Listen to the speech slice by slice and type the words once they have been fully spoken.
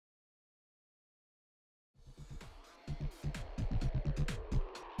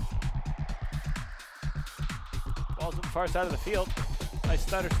far side of the field. Nice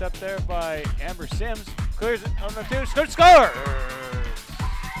stutter step there by Amber Sims. Clears it on the two. Score!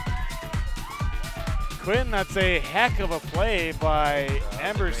 Quinn, that's a heck of a play by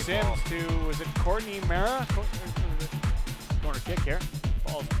Amber Sims to, was it Courtney Mara? Corner kick here.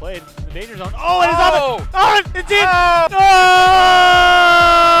 Ball's played in the danger zone. Oh, it is on it! Oh, it's in!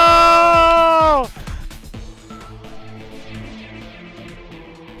 Oh!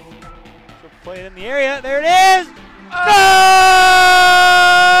 So played in the area. There it is! Oh!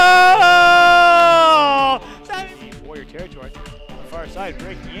 Warrior territory on the far side,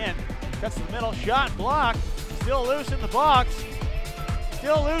 breaking in. Cuts to the middle, shot, blocked. Still loose in the box.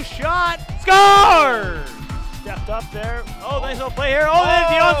 Still loose shot. Score! Stepped up there. Oh, nice little play here. Oh,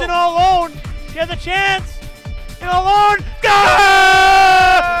 then Dion's in all alone. She has a chance. In all alone. Goal!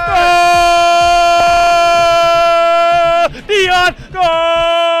 Dion!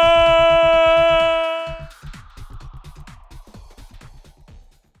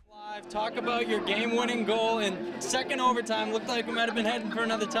 Live, talk about your game-winning goal in second overtime. Looked like we might have been heading for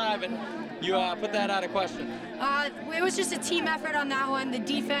another tie, but you put that out of question. It was just a team effort on that one. The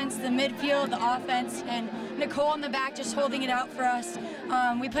defense, the midfield, the offense, and Nicole in the back just holding it out for us.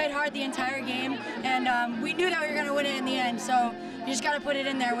 We played hard the entire game, and we knew that we were going to win it in the end, so you just got to put it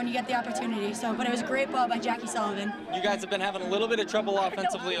in there when you get the opportunity. But it was a great ball by Jackie Sullivan. You guys have been having a little bit of trouble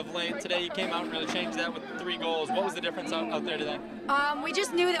offensively of late. Today you came out and really changed that with 3 goals. What was the difference out there today? We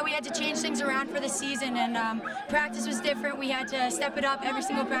just knew that we had to change things around for the season, and practice was different. We had to step it up every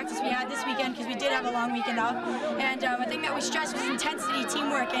single practice we had this weekend because we did have a long weekend off. And I think that we stressed was intensity,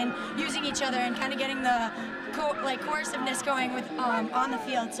 teamwork, and using each other and kind of getting the coerciveness going with on the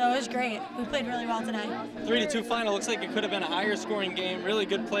field. So it was great. We played really well today. 3-2 final. Looks like it could have been a higher scoring game. Really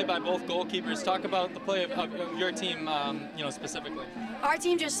good play by both goalkeepers. Talk about the play of your team, specifically. Our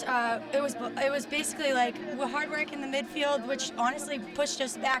team just it was basically like hard work in the midfield, which honestly pushed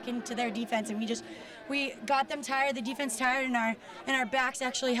us back into their defense, and we got them tired. The defense tired, and our backs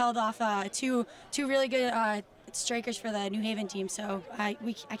actually held off two really good strikers for the New Haven team. So I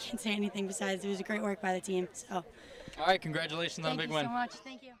can't say anything besides it was a great work by the team. So. All right, congratulations on a big win. Thank you so much.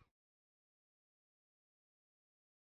 Thank you.